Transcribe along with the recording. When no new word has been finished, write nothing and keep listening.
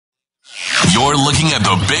You're looking at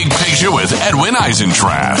the big picture with Edwin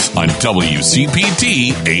Eisendrath on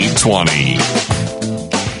WCPT 820.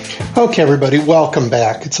 Okay, everybody, welcome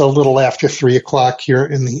back. It's a little after 3 o'clock here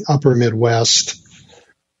in the upper Midwest.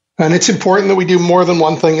 And it's important that we do more than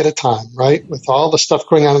one thing at a time, right? With all the stuff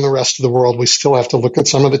going on in the rest of the world, we still have to look at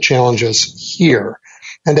some of the challenges here.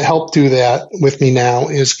 And to help do that with me now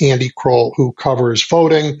is Andy Kroll, who covers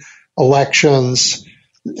voting, elections,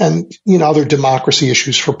 and other democracy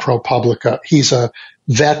issues for ProPublica. He's a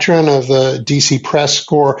veteran of the DC Press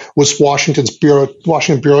Corps, was Washington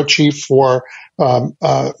bureau chief for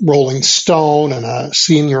Rolling Stone and a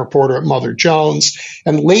senior reporter at Mother Jones.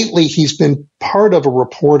 And lately he's been part of a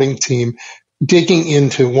reporting team digging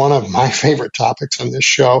into one of my favorite topics on this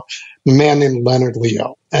show, a man named Leonard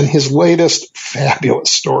Leo. And his latest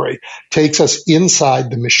fabulous story takes us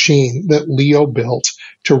inside the machine that Leo built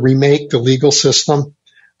to remake the legal system.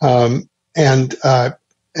 And I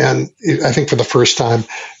think for the first time,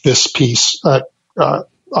 this piece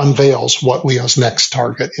unveils what Leo's next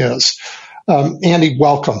target is. Andy,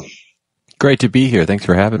 welcome. Great to be here. Thanks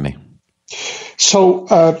for having me. So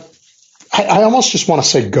I almost just want to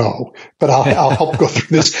say go, but I'll help go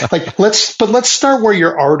through this. Let's start where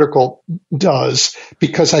your article does,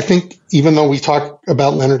 because I think even though we talk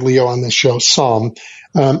about Leonard Leo on this show some,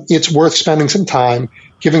 it's worth spending some time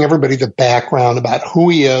giving everybody the background about who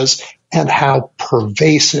he is and how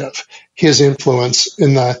pervasive his influence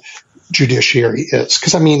in the judiciary is.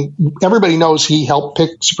 Because, everybody knows he helped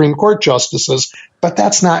pick Supreme Court justices, but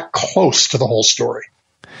that's not close to the whole story.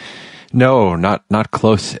 No, not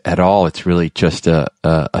close at all. It's really just a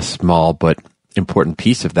small but important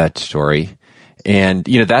piece of that story. And,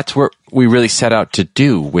 that's what we really set out to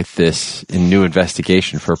do with this new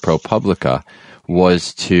investigation for ProPublica,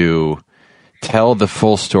 was to tell the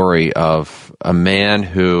full story of a man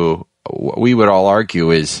who we would all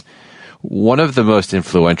argue is one of the most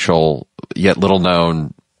influential yet little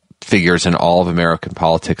known figures in all of American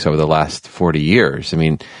politics over the last 40 years.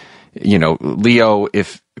 Leo,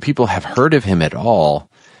 if people have heard of him at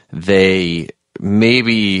all, they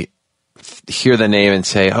maybe hear the name and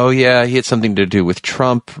say, oh yeah, he had something to do with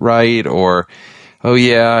Trump, right? Or, oh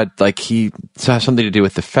yeah, he has something to do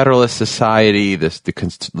with the Federalist Society,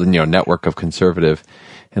 the network of conservative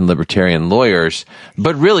and libertarian lawyers.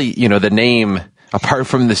 But really, the name, apart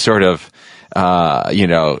from the sort of,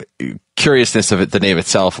 curiousness of it, the name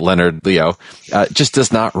itself, Leonard Leo, just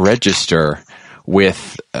does not register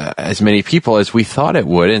with as many people as we thought it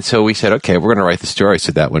would. And so we said, okay, we're going to write the story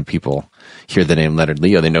so that when people hear the name Leonard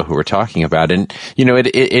Leo, they know who we're talking about. And,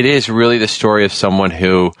 it is really the story of someone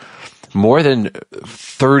who more than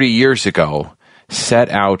 30 years ago set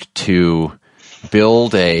out to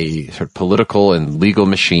build a sort of political and legal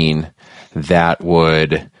machine that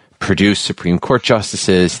would produce Supreme Court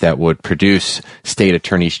justices, that would produce state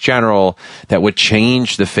attorneys general, that would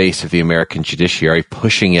change the face of the American judiciary,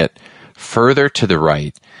 pushing it further to the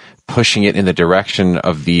right, pushing it in the direction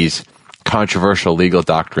of these controversial legal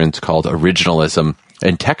doctrines called originalism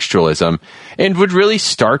and textualism, and would really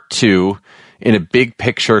start to, in a big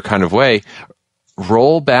picture kind of way,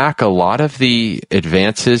 roll back a lot of the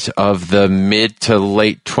advances of the mid to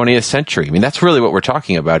late 20th century. That's really what we're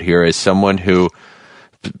talking about here, is someone who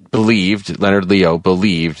Leonard Leo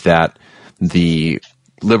believed that the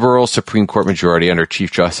liberal Supreme Court majority under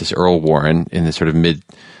Chief Justice Earl Warren in the sort of mid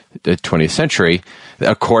 20th century,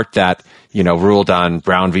 a court that, ruled on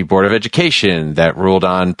Brown v. Board of Education, that ruled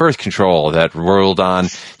on birth control, that ruled on,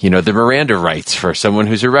 the Miranda rights for someone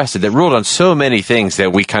who's arrested, that ruled on so many things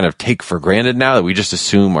that we kind of take for granted now, that we just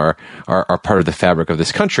assume are part of the fabric of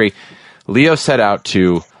this country. Leo set out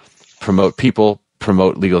to promote people,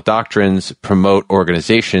 promote legal doctrines, promote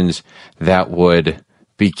organizations that would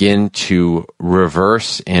begin to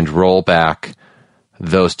reverse and roll back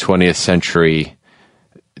those 20th century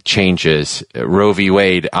changes. Roe v.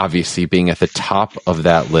 Wade obviously being at the top of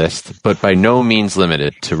that list, but by no means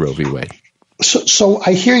limited to Roe v. Wade. So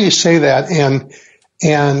I hear you say that,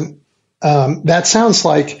 and that sounds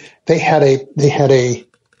like they had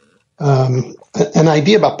an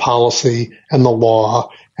idea about policy and the law,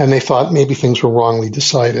 and they thought maybe things were wrongly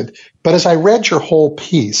decided. But as I read your whole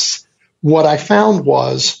piece, what I found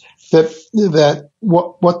was that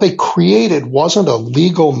what they created wasn't a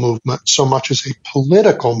legal movement so much as a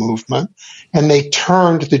political movement, and they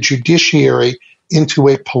turned the judiciary into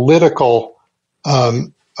a political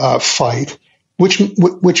fight, which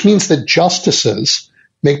means that justices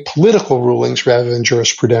make political rulings rather than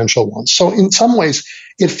jurisprudential ones. So in some ways,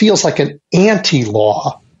 it feels like an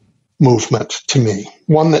anti-law movement to me,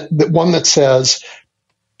 one that says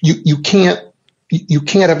you can't you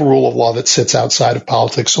can't have a rule of law that sits outside of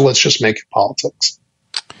politics, so let's just make it politics.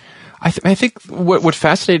 I think what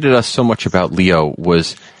fascinated us so much about Leo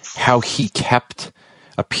was how he kept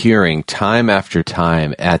appearing time after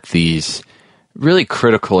time at these really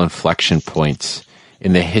critical inflection points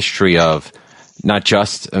in the history of not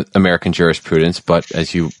just American jurisprudence, but,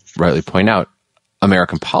 as you rightly point out,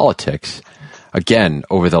 American politics. Again,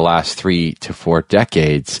 over the last 3 to 4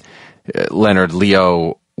 decades, Leonard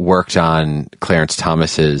Leo worked on Clarence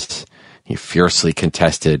Thomas's fiercely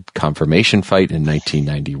contested confirmation fight in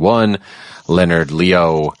 1991. Leonard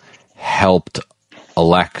Leo helped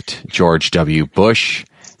elect George W. Bush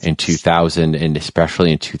in 2000 and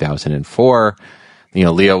especially in 2004.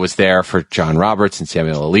 Leo was there for John Roberts and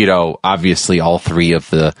Samuel Alito, obviously all three of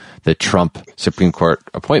the Trump Supreme Court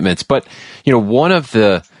appointments. But, one of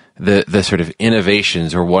the sort of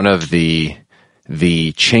innovations, or one of the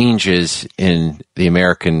changes in the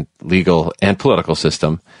American legal and political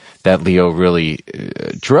system that Leo really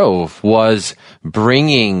drove was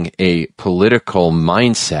bringing a political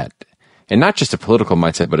mindset, and not just a political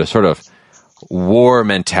mindset, but a sort of war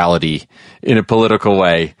mentality in a political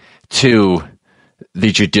way, to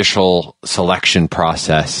the judicial selection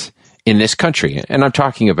process in this country. And I'm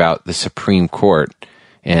talking about the Supreme Court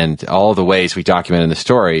and all the ways we document in the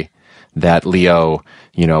story that Leo,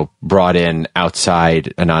 brought in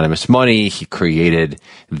outside anonymous money. He created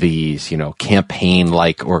these,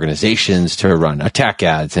 campaign-like organizations to run attack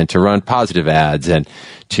ads and to run positive ads and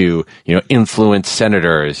to, influence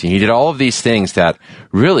senators. He did all of these things that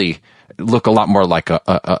really look a lot more like an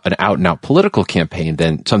out-and-out political campaign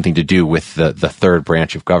than something to do with the third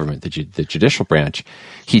branch of government, the judicial branch.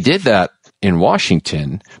 He did that in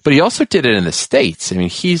Washington, but he also did it in the states. I mean,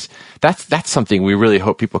 that's something we really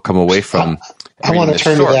hope people come away from. I want to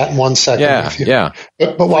turn to that in 1 second. Yeah.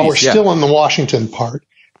 But while we're still in the Washington part,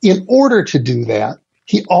 in order to do that,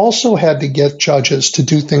 he also had to get judges to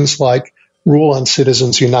do things like rule on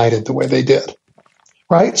Citizens United the way they did.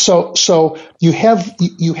 Right? So you have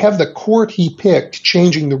the court he picked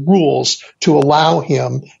changing the rules to allow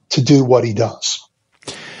him to do what he does.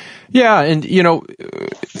 Yeah, and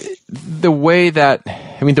the way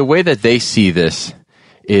that they see this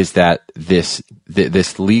is that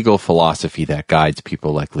this legal philosophy that guides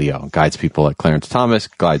people like Leo, guides people like Clarence Thomas,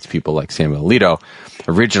 guides people like Samuel Alito,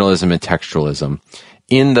 originalism and textualism,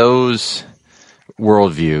 in those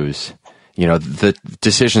worldviews, the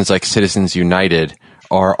decisions like Citizens United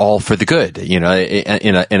are all for the good, in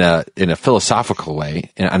a philosophical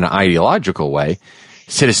way, in an ideological way.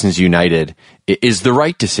 Citizens United is the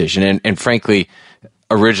right decision. And frankly,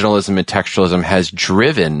 originalism and textualism has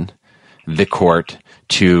driven the court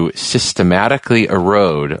to systematically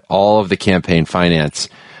erode all of the campaign finance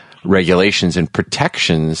regulations and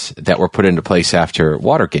protections that were put into place after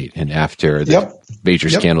Watergate and after the major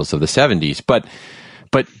scandals of the 70s. But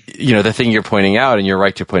the thing you're pointing out, and you're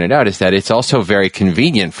right to point it out, is that it's also very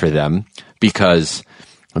convenient for them, because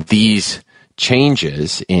these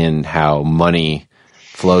changes in how money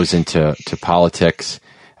flows into politics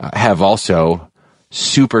have also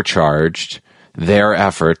supercharged their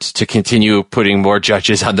efforts to continue putting more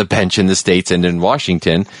judges on the bench in the states and in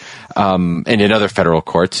Washington, and in other federal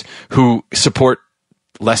courts, who support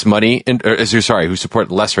less money, who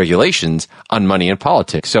support less regulations on money in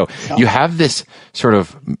politics. So you have this sort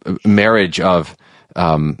of marriage of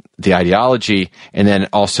the ideology, and then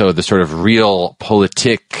also the sort of real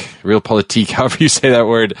politique, however you say that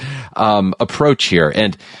word, approach here.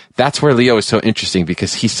 And that's where Leo is so interesting,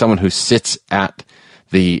 because he's someone who sits at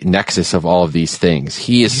the nexus of all of these things.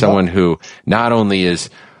 He is someone who not only is,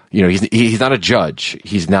 he's not a judge.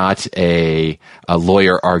 He's not a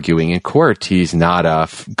lawyer arguing in court. He's not a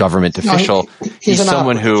government official. He's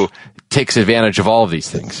someone who takes advantage of all of these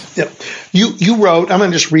things. Yep. You wrote, I'm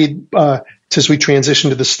going to just read, as we transition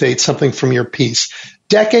to the states, something from your piece.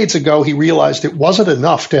 Decades ago, he realized it wasn't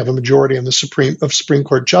enough to have a majority on the Supreme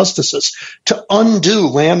Court justices. To undo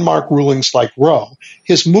landmark rulings like Roe,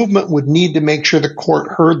 his movement would need to make sure the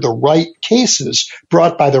court heard the right cases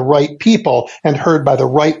brought by the right people and heard by the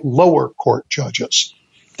right lower court judges.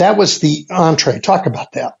 That was the entree. Talk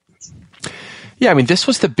about that. Yeah, I mean, this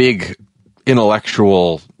was the big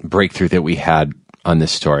intellectual breakthrough that we had on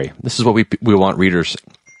this story. This is what we want readers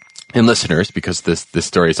and listeners, because this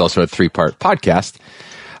story is also a 3-part podcast,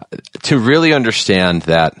 to really understand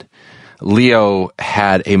that Leo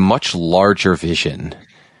had a much larger vision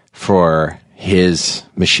for his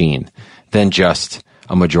machine than just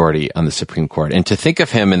a majority on the Supreme Court. And to think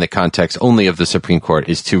of him in the context only of the Supreme Court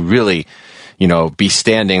is to really, be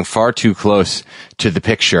standing far too close to the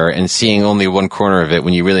picture and seeing only one corner of it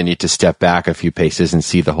when you really need to step back a few paces and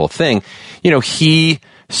see the whole thing. He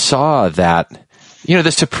saw that,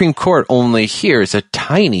 the Supreme Court only hears a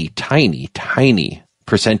tiny, tiny, tiny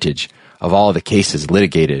percentage of all the cases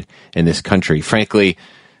litigated in this country. Frankly,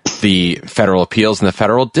 the federal appeals and the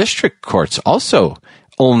federal district courts also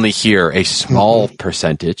only hear a small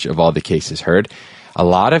percentage of all the cases heard. A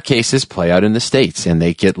lot of cases play out in the states, and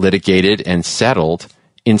they get litigated and settled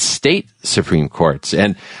in state Supreme Courts.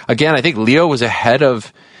 And again, I think Leo was ahead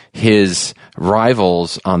of his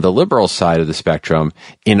rivals on the liberal side of the spectrum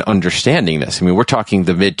in understanding this. I mean, we're talking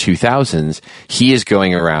the mid-2000s. He is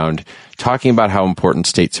going around talking about how important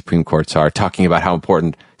state Supreme Courts are, talking about how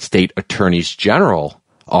important state attorneys general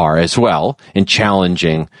are as well in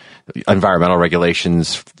challenging environmental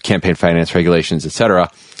regulations, campaign finance regulations, etc.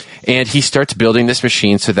 And he starts building this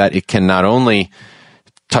machine so that it can not only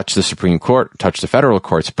touch the Supreme Court, touch the federal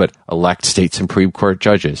courts, but elect state Supreme Court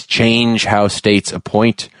judges, change how states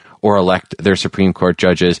appoint or elect their Supreme Court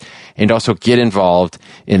judges, and also get involved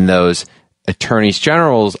in those attorneys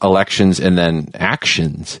general's elections and then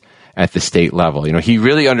actions at the state level. He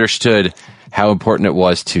really understood how important it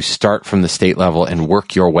was to start from the state level and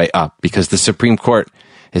work your way up, because the Supreme Court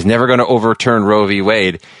is never going to overturn Roe v.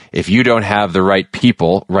 Wade if you don't have the right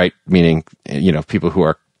people, right, meaning, people who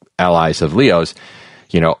are allies of Leo's,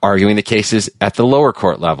 arguing the cases at the lower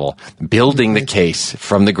court level, building the case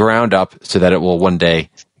from the ground up so that it will one day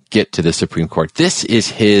get to the Supreme Court. This is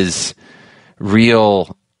his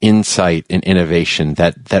real insight and innovation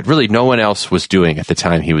that really no one else was doing at the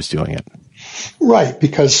time he was doing it. Right,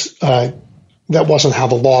 because that wasn't how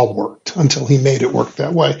the law worked until he made it work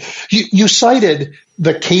that way. You cited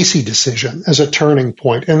the Casey decision as a turning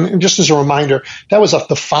point. And just as a reminder, that was the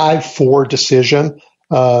 5-4 decision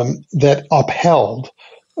that upheld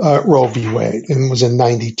Roe v. Wade, and was in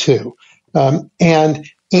 92. And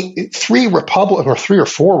 3 or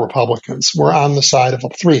 4 Republicans were on the side of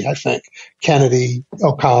 3, I think. Kennedy,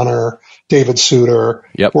 O'Connor, David Souter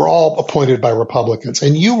were all appointed by Republicans.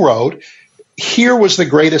 And you wrote, here was the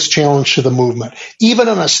greatest challenge to the movement. Even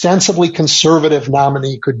an ostensibly conservative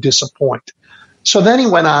nominee could disappoint. So then he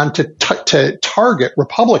went on to target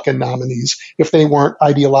Republican nominees if they weren't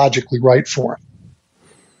ideologically right for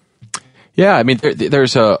him. Yeah, I mean,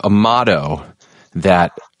 there's a motto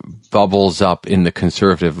that bubbles up in the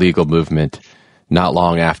conservative legal movement not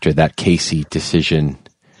long after that Casey decision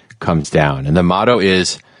comes down. And the motto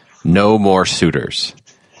is, no more suitors.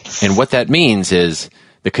 And what that means is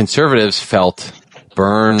the conservatives felt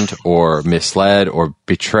burned or misled or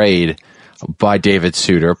betrayed by David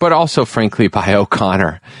Souter, but also, frankly, by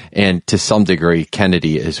O'Connor and to some degree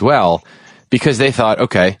Kennedy as well, because they thought,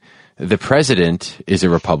 okay, the president is a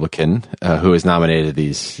Republican who has nominated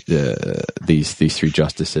these 3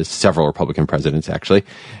 justices, several Republican presidents actually,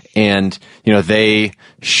 and they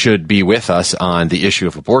should be with us on the issue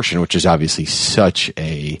of abortion, which is obviously such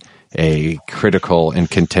a critical and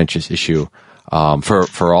contentious issue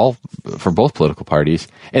for both political parties.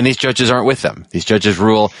 And these judges aren't with them. These judges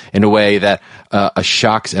rule in a way that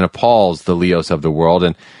shocks and appalls the Leos of the world.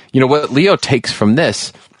 And what Leo takes from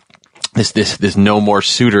this no more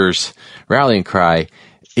suitors rallying cry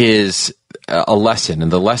is a lesson.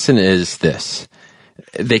 And the lesson is this: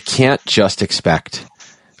 they can't just expect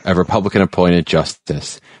a Republican appointed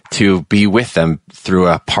justice to be with them through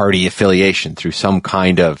a party affiliation, through some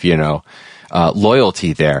kind of,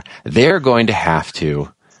 loyalty there. They're going to have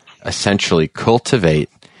to essentially cultivate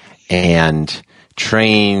and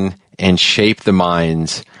train and shape the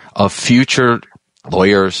minds of future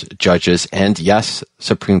lawyers, judges, and yes,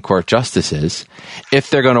 Supreme Court justices,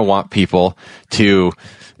 if they're going to want people to,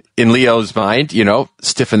 in Leo's mind,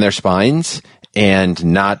 stiffen their spines and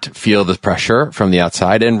not feel the pressure from the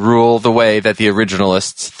outside and rule the way that the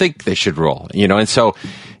originalists think they should rule, and so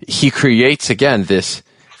he creates, again, this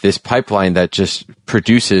pipeline that just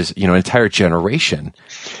produces, an entire generation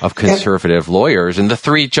of conservative lawyers. And the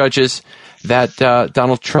 3 judges that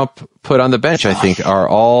Donald Trump put on the bench, I think, are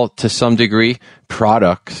all to some degree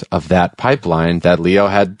products of that pipeline that Leo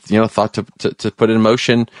had, thought to put in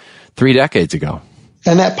motion 3 decades ago.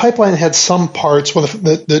 And that pipeline had some parts,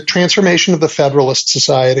 the transformation of the Federalist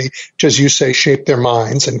Society, which, as you say, shaped their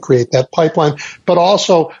minds and create that pipeline, but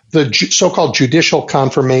also the so-called Judicial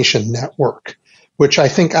Confirmation Network, which I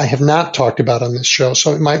think I have not talked about on this show,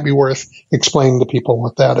 so it might be worth explaining to people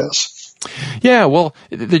what that is. Yeah, well,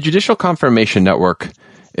 the Judicial Confirmation Network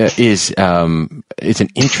is an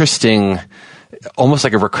interesting, almost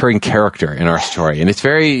like a recurring character in our story, and it's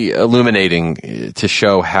very illuminating to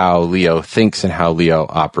show how Leo thinks and how Leo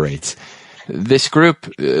operates. this group,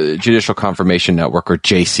 Judicial Confirmation Network, or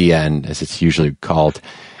JCN, as it's usually called,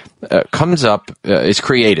 is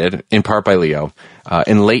created in part by Leo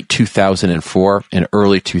in late 2004 and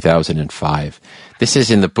early 2005. This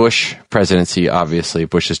is in the Bush presidency, obviously.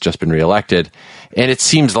 Bush has just been reelected, and it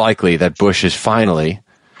seems likely that Bush is finally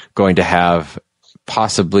going to have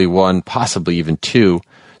possibly one, possibly even two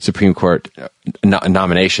Supreme Court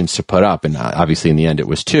nominations to put up, and obviously in the end it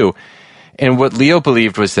was two. And what Leo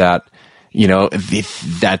believed was that,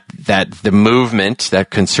 that the movement,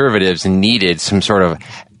 that conservatives needed some sort of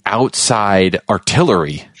outside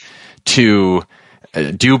artillery to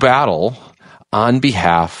do battle on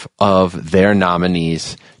behalf of their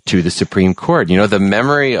nominees to the Supreme Court. The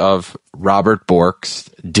memory of Robert Bork's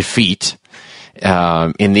defeat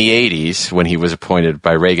in the 80s, when he was appointed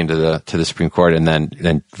by Reagan to the Supreme Court and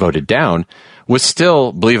then voted down, was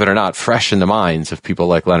still, believe it or not, fresh in the minds of people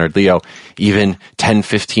like Leonard Leo, even 10,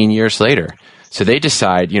 15 years later. So they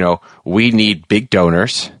decide, we need big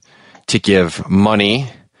donors to give money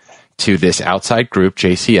to this outside group,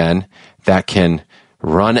 JCN, that can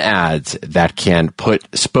run ads, that can put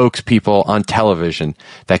spokespeople on television,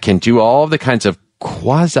 that can do all the kinds of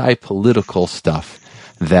quasi-political stuff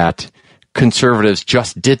that conservatives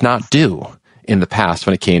just did not do in the past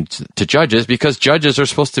when it came to judges, because judges are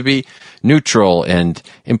supposed to be neutral and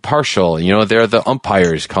impartial. They're the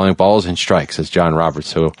umpires calling balls and strikes, as John Roberts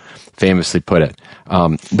so famously put it.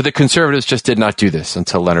 But the conservatives just did not do this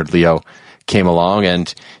until Leonard Leo came along,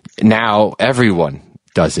 and now everyone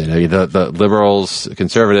does it. I mean, the liberals,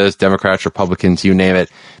 conservatives, Democrats, Republicans, you name it.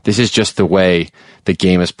 This is just the way the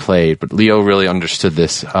game is played. But Leo really understood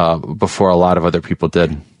this before a lot of other people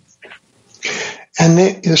did. And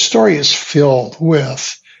the story is filled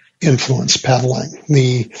with influence peddling.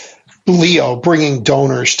 The Leo bringing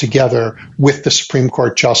donors together with the Supreme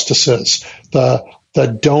Court justices. The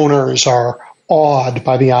donors are awed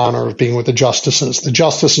by the honor of being with the justices. The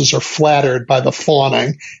justices are flattered by the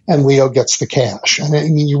fawning, and Leo gets the cash. And I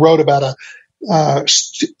mean, you wrote about a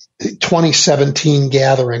 2017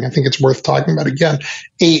 gathering. I think it's worth talking about again.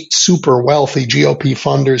 8 super wealthy GOP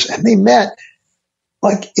funders, and they met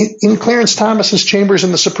like in Clarence Thomas's chambers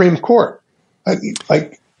in the Supreme Court.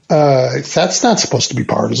 That's not supposed to be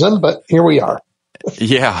partisan, but here we are.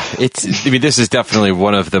 Yeah, this is definitely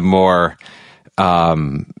one of the more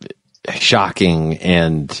shocking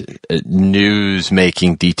and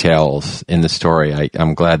news-making details in the story.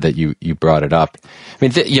 I'm glad that you brought it up. I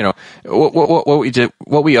mean,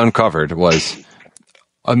 what we uncovered was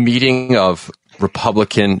a meeting of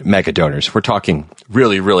Republican mega donors. We're talking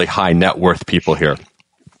really, really high net worth people here,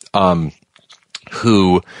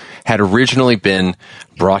 who had originally been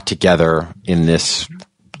brought together in this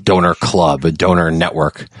donor club, a donor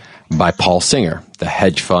network, by Paul Singer, the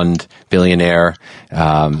hedge fund billionaire,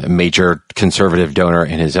 a major conservative donor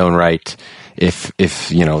in his own right. If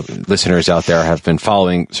listeners out there have been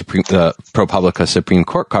following ProPublica Supreme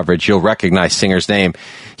Court coverage, you'll recognize Singer's name.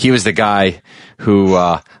 He was the guy who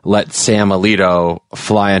let Sam Alito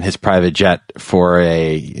fly on his private jet for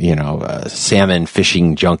a salmon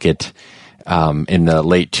fishing junket in the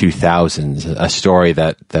late 2000s, a story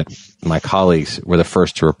that my colleagues were the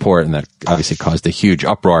first to report, and that obviously caused a huge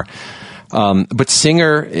uproar. But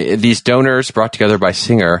Singer, these donors brought together by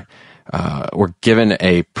Singer, were given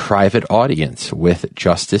a private audience with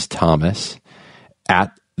Justice Thomas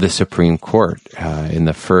at the Supreme Court in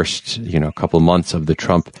the first, couple of months of the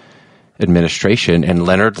Trump administration, and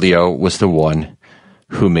Leonard Leo was the one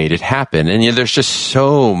who made it happen. And there's just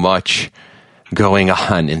so much going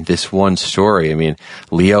on in this one story. I mean,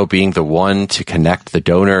 Leo being the one to connect the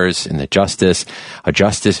donors and a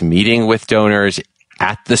justice meeting with donors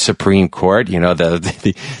at the Supreme Court,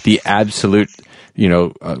 the absolute,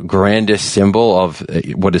 grandest symbol of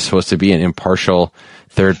what is supposed to be an impartial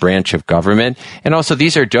third branch of government. And also,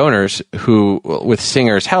 these are donors who, with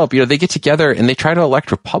Singer's help, they get together and they try to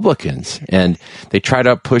elect Republicans and they try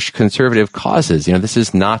to push conservative causes. This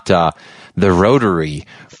is not the Rotary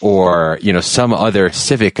or some other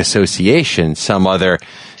civic association, some other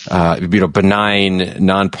benign,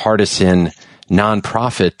 nonpartisan,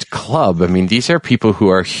 nonprofit club. I mean, these are people who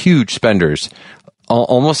are huge spenders,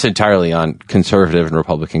 almost entirely on conservative and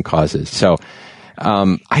Republican causes. So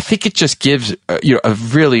I think it just gives a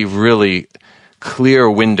really, really clear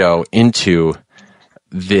window into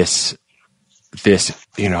these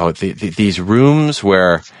rooms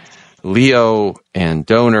where Leo and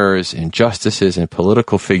donors and justices and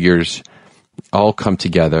political figures all come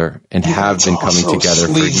together and have been coming together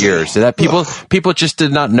sleazy. for years. So that people just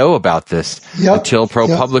did not know about this until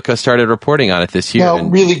Propublica started reporting on it this year. Well,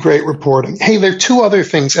 really great reporting. Hey, there are two other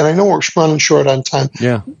things, and I know we're running short on time.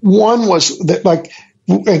 Yeah. One was that,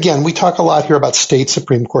 again, we talk a lot here about state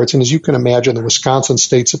Supreme Courts, and as you can imagine, the Wisconsin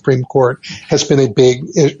State Supreme Court has been a big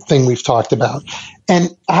thing we've talked about.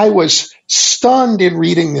 And I was stunned in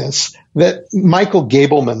reading this that Michael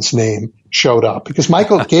Gableman's name showed up, because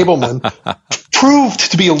Michael Gableman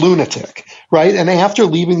proved to be a lunatic, right? And after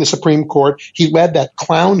leaving the Supreme Court, he led that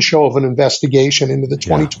clown show of an investigation into the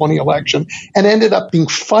 2020 election and ended up being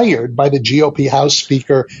fired by the GOP House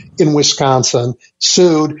Speaker in Wisconsin,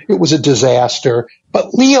 sued. It was a disaster.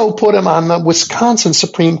 But Leo put him on the Wisconsin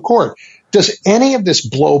Supreme Court. Does any of this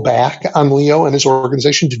blow back on Leo and his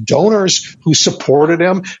organization? Do donors who supported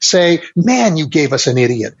him say, man, you gave us an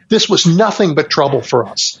idiot. This was nothing but trouble for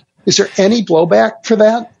us? Is there any blowback for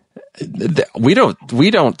that? We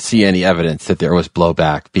don't see any evidence that there was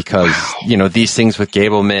blowback because, these things with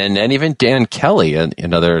Gableman and even Dan Kelly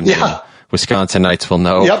and other Wisconsinites will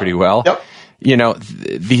know pretty well. Yep.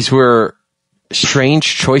 These were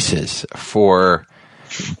strange choices for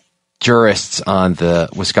jurists on the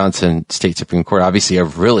Wisconsin State Supreme Court, obviously a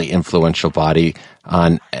really influential body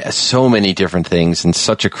on so many different things in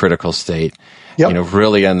such a critical state. Yep.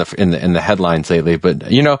 Really in the headlines lately. But,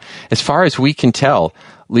 as far as we can tell,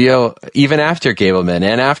 Leo, even after Gableman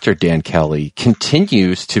and after Dan Kelly,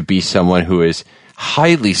 continues to be someone who is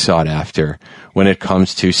highly sought after when it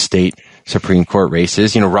comes to state Supreme Court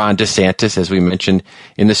races. Ron DeSantis, as we mentioned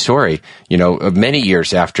in the story, many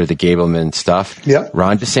years after the Gableman stuff,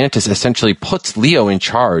 Ron DeSantis essentially puts Leo in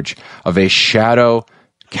charge of a shadow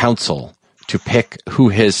council to pick who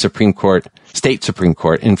his state Supreme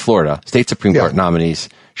Court in Florida, state Supreme Court nominees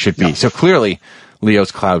should be. So clearly,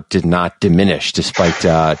 Leo's clout did not diminish, despite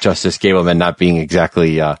Justice Gableman not being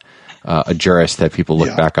exactly a jurist that people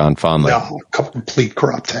look back on fondly. No, a complete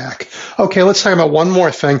corrupt hack. Okay, let's talk about one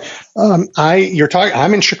more thing. I'm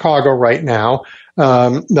in Chicago right now,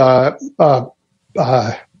 the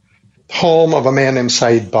home of a man named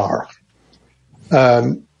Saeed Barr.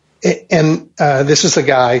 And this is the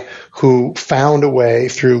guy who found a way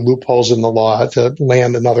through loopholes in the law to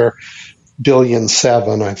land another $1.7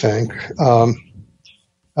 billion, I think,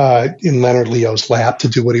 in Leonard Leo's lap to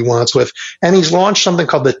do what he wants with. And he's launched something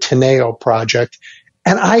called the Teneo Project.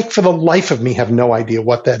 And I, for the life of me, have no idea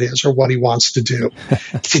what that is or what he wants to do.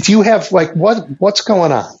 Do you have, what's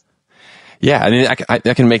going on? Yeah, I mean, I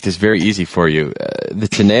can make this very easy for you. The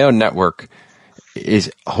Teneo Network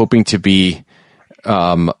is hoping to be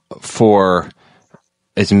for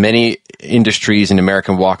as many industries and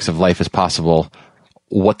American walks of life as possible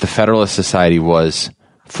what the Federalist Society was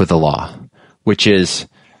for the law, which is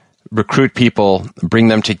recruit people, bring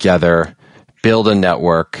them together, build a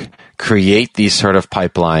network, create these sort of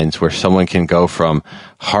pipelines where someone can go from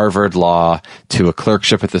Harvard Law to a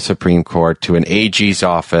clerkship at the Supreme Court to an AG's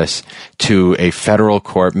office to a federal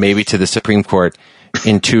court, maybe to the Supreme Court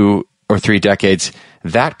in 2 or 3 decades.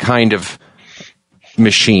 That kind of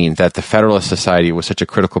machine that the Federalist Society was such a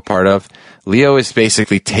critical part of, Leo is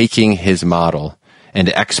basically taking his model and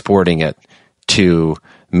exporting it to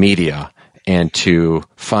media and to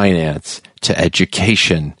finance, to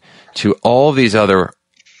education, to all these other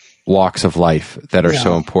walks of life that are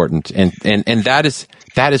so important. And that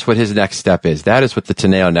is what his next step is. That is what the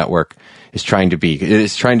Teneo Network is trying to be. It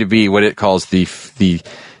is trying to be what it calls the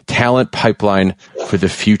talent pipeline for the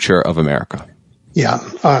future of America. Yeah,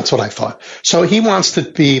 that's what I thought. So he wants to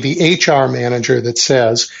be the HR manager that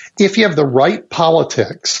says, if you have the right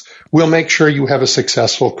politics, we'll make sure you have a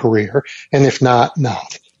successful career. And if not,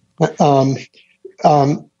 not. There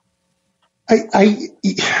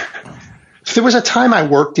was a time I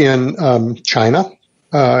worked in China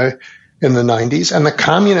in the 90s, and the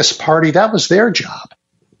Communist Party, that was their job.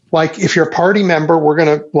 Like, if you're a party member, we're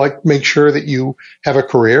going to make sure that you have a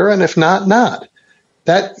career, and if not, not.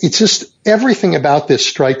 It's just, everything about this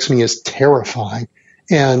strikes me as terrifying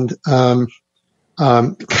and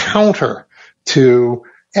counter to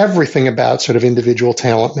everything about sort of individual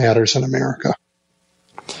talent matters in America.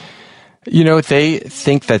 They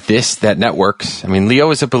think that networks, I mean,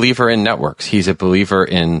 Leo is a believer in networks. He's a believer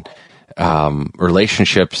in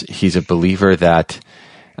relationships. He's a believer that,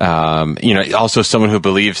 also someone who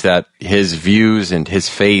believes that his views and his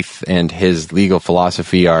faith and his legal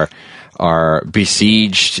philosophy are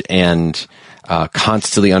besieged and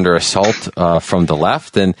constantly under assault from the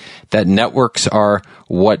left, and that networks are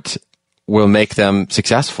what will make them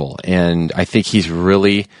successful. And I think he's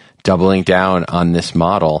really doubling down on this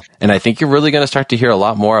model. And I think you're really going to start to hear a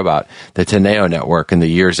lot more about the Teneo network in the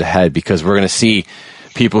years ahead, because we're going to see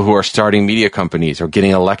people who are starting media companies or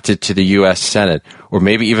getting elected to the U.S. Senate or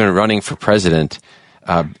maybe even running for president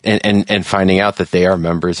and finding out that they are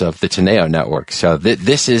members of the Teneo network. So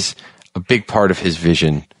this is a big part of his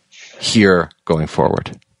vision here going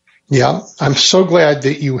forward. Yeah, I'm so glad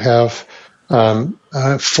that you have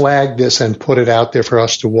flagged this and put it out there for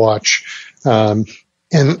us to watch. And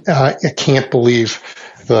I can't believe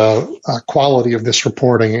the quality of this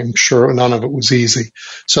reporting. I'm sure none of it was easy.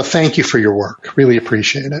 So thank you for your work. Really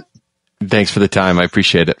appreciate it. Thanks for the time. I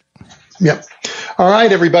appreciate it. Yep. All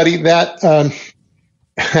right, everybody. That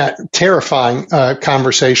terrifying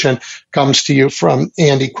conversation comes to you from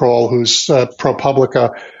Andy Kroll, who's a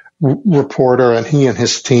Propublica reporter, and he and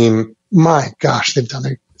his team, my gosh, they've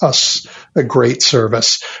done us a great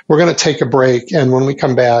service. We're going to take a break, and when we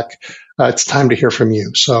come back, it's time to hear from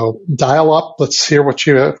you. So dial up. Let's hear what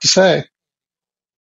you have to say.